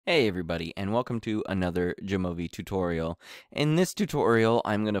Hey everybody, and welcome to another Jamovi tutorial. In this tutorial,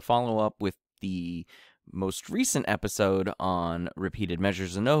 I'm going to follow up with the most recent episode on repeated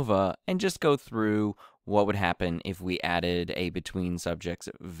measures ANOVA and just go through what would happen if we added a between subjects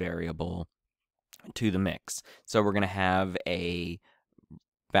variable to the mix. So we're going to have a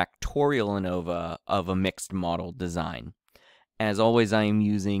factorial ANOVA of a mixed model design. As always, I am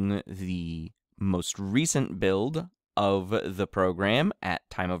using the most recent build of the program at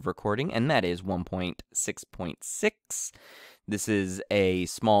time of recording, and that is 1.6.6. This is a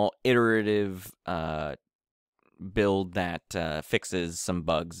small iterative build that fixes some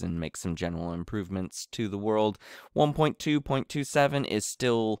bugs and makes some general improvements to the world. 1.2.27 is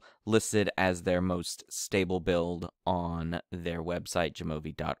still listed as their most stable build on their website,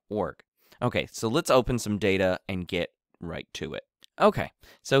 jamovi.org. Okay, so let's open some data and get right to it. Okay,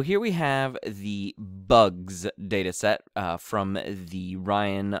 so here we have the bugs dataset from the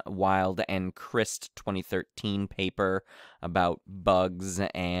Ryan Wild and Christ 2013 paper about bugs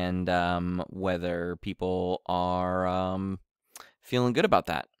and whether people are feeling good about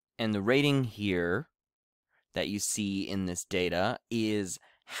that. And the rating here that you see in this data is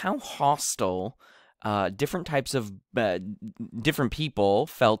how hostile different types of different people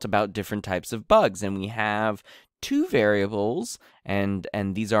felt about different types of bugs. And we have two variables, and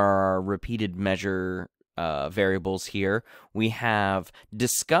these are our repeated measure variables here. We have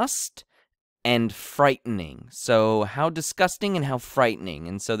disgust and frightening. So how disgusting and how frightening.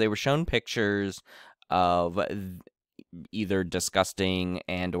 And so they were shown pictures of either disgusting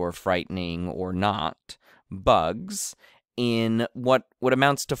and or frightening or not bugs in what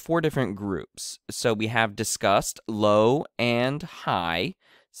amounts to four different groups. So we have disgust, low, and high.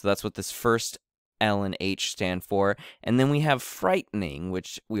 So that's what this first L and H stand for. And then we have frightening,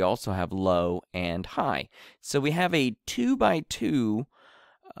 which we also have low and high. So we have a 2x2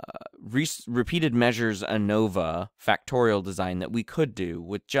 repeated measures ANOVA factorial design that we could do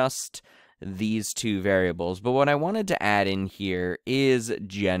with just these two variables. But what I wanted to add in here is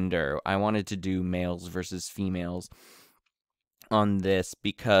gender. I wanted to do males versus females on this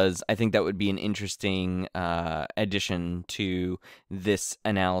because I think that would be an interesting addition to this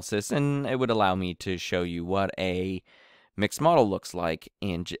analysis, and it would allow me to show you what a mixed model looks like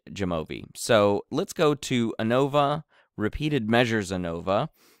in Jamovi. So let's go to ANOVA, repeated measures ANOVA,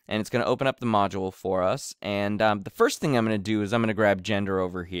 and it's going to open up the module for us. And the first thing I'm going to do is I'm going to grab gender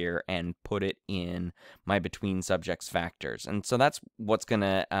over here and put it in my between subjects factors. And so that's what's going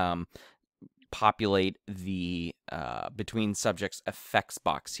to populate the between subjects effects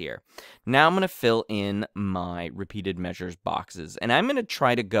box here. Now I'm going to fill in my repeated measures boxes, and I'm going to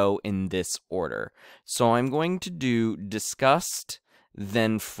try to go in this order. So I'm going to do disgust,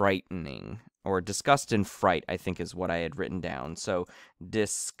 then frightening, or disgust and fright, I think is what I had written down. So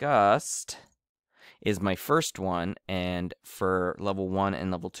disgust is my first one, and for level 1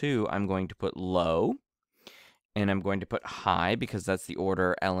 and level 2, I'm going to put low. And I'm going to put high because that's the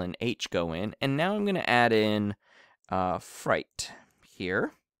order L and H go in. And now I'm going to add in fright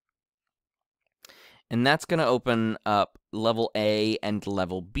here. And that's going to open up level A and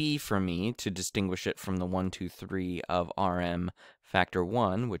level B for me to distinguish it from the 1, 2, 3 of RM factor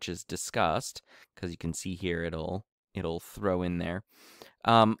 1, which is disgust, because you can see here it'll throw in there.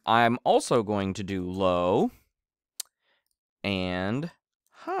 I'm also going to do low and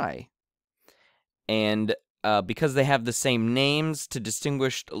high. And because they have the same names, to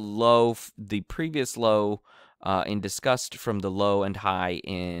distinguish low, the previous low in disgust from the low and high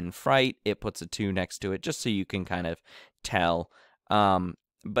in fright, it puts a 2 next to it, just so you can kind of tell.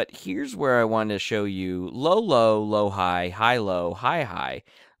 But here's where I want to show you low, low, low, high, high, low, high, high,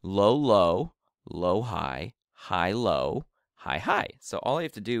 low, low, low, high, high, low, high, high. So all I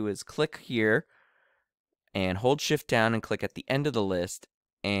have to do is click here and hold shift down and click at the end of the list,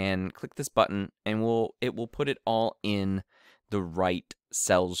 and click this button, and it will put it all in the right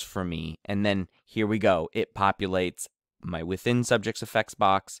cells for me. And then here we go. It populates my within subjects effects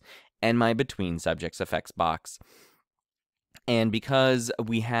box and my between subjects effects box. And because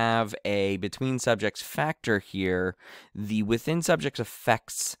we have a between subjects factor here, the within subjects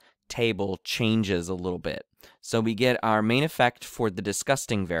effects table changes a little bit. So we get our main effect for the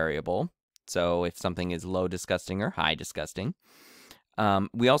disgusting variable. So if something is low disgusting or high disgusting.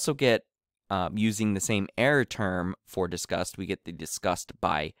 We also get, using the same error term for disgust, we get the disgust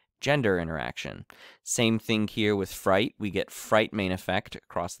by gender interaction. Same thing here with fright. We get fright main effect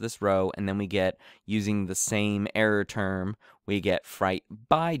across this row, and then we get, using the same error term, we get fright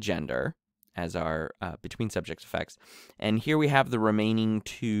by gender as our between subject effects. And here we have the remaining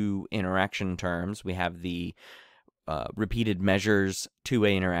two interaction terms. We have the repeated measures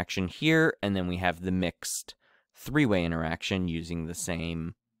two-way interaction here, and then we have the mixed three-way interaction using the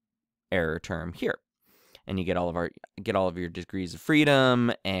same error term here. And you get all of your degrees of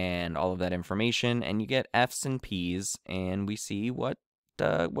freedom and all of that information, and you get F's and P's, and we see what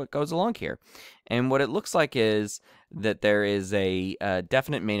goes along here. And what it looks like is that there is a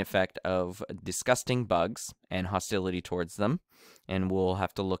definite main effect of disgusting bugs and hostility towards them, and we'll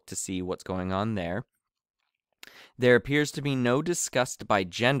have to look to see what's going on there. There appears to be no disgust by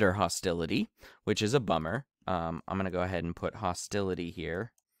gender hostility, which is a bummer. I'm going to go ahead and put hostility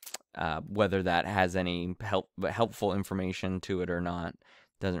here. Whether that has any helpful information to it or not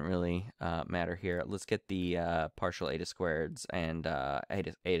doesn't really matter here. Let's get the partial eta squareds and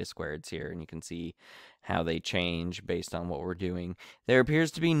eta squareds here, and you can see how they change based on what we're doing. There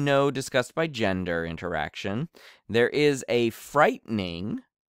appears to be no disgust by gender interaction. There is a frightening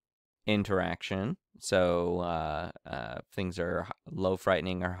interaction. So things are low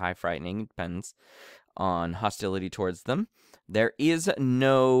frightening or high frightening, depends on hostility towards them. There is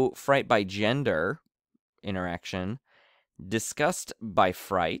no fright by gender interaction. Disgust by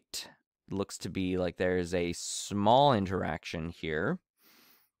fright looks to be like there is a small interaction here.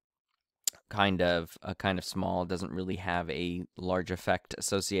 Kind of small, doesn't really have a large effect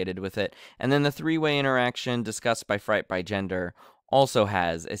associated with it. And then the three-way interaction, disgust by fright by gender, also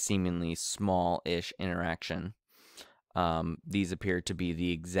has a seemingly small-ish interaction. These appear to be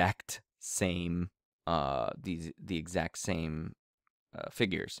the exact same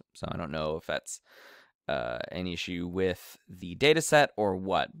figures. So I don't know if that's an issue with the data set or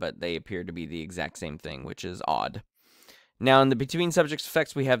what, but they appear to be the exact same thing, which is odd. Now in the between subjects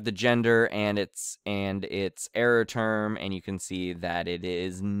effects, we have the gender and its error term, and you can see that it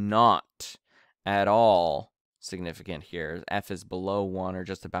is not at all significant here. F is below 1 or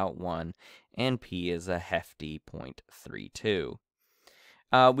just about 1, and P is a hefty 0.32.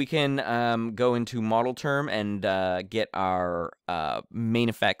 We can go into model term and get our main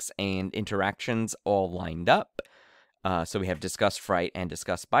effects and interactions all lined up. So we have disgust, fright, and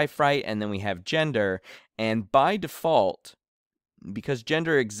disgust by fright, and then we have gender. And by default, because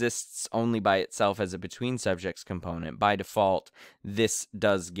gender exists only by itself as a between subjects component, by default, this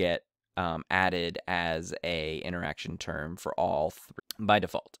does get added as a interaction term for all three by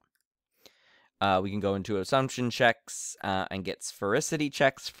default. We can go into assumption checks and get sphericity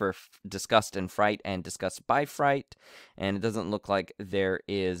checks for disgust and fright and disgust by fright. And it doesn't look like there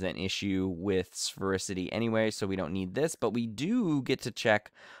is an issue with sphericity anyway, so we don't need this. But we do get to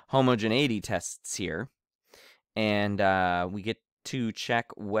check homogeneity tests here. And we get to check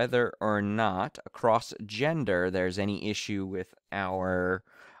whether or not across gender there's any issue with our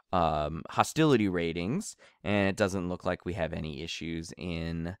hostility ratings, and it doesn't look like we have any issues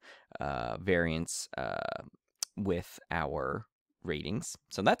in variance with our ratings,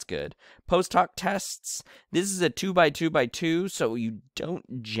 so that's good. Post-hoc tests. This is a 2x2x2, so you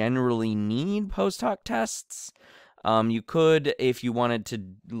don't generally need post-hoc tests. You could, if you wanted to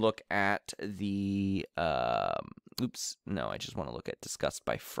look at the oops, no, I just want to look at disgust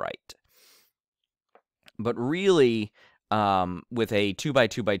by fright. But really, with a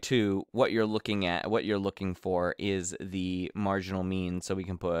 2x2x2, what you're looking for is the marginal mean. So we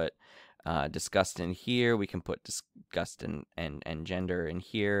can put disgust in here, we can put disgust and gender in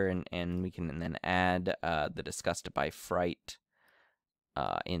here, and we can then add the disgust by fright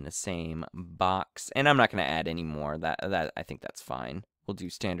in the same box. And I'm not going to add any more. That I think that's fine. We'll do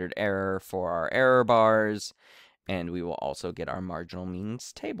standard error for our error bars, and we will also get our marginal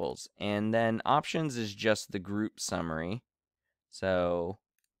means tables. And then options is just the group summary. So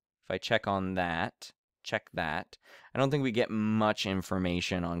if I check that, I don't think we get much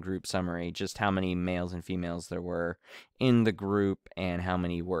information on group summary, just how many males and females there were in the group and how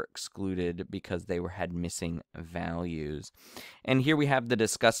many were excluded because they had missing values. And here we have the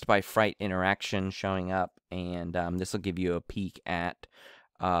disgust by fright interaction showing up, and this will give you a peek at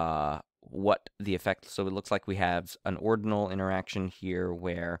what the effect. So it looks like we have an ordinal interaction here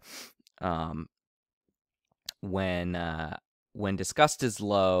where when disgust is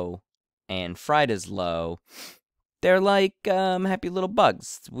low and fright is low, they're like happy little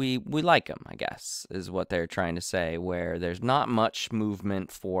bugs. We like them, I guess, is what they're trying to say, where there's not much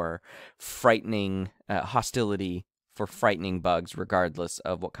movement for frightening hostility for frightening bugs, regardless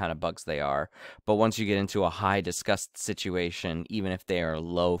of what kind of bugs they are. But once you get into a high disgust situation, even if they are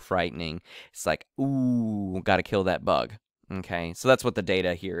low frightening, it's like, ooh, gotta kill that bug. Okay, so that's what the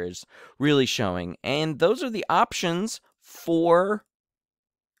data here is really showing. And those are the options for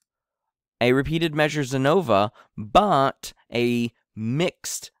a repeated measures ANOVA, but a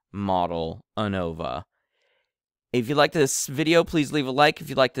mixed model ANOVA. If you like this video, please leave a like. If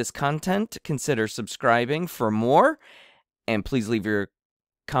you like this content, consider subscribing for more. And please leave your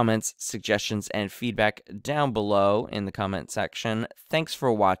comments, suggestions, and feedback down below in the comment section. Thanks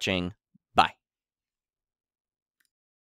for watching.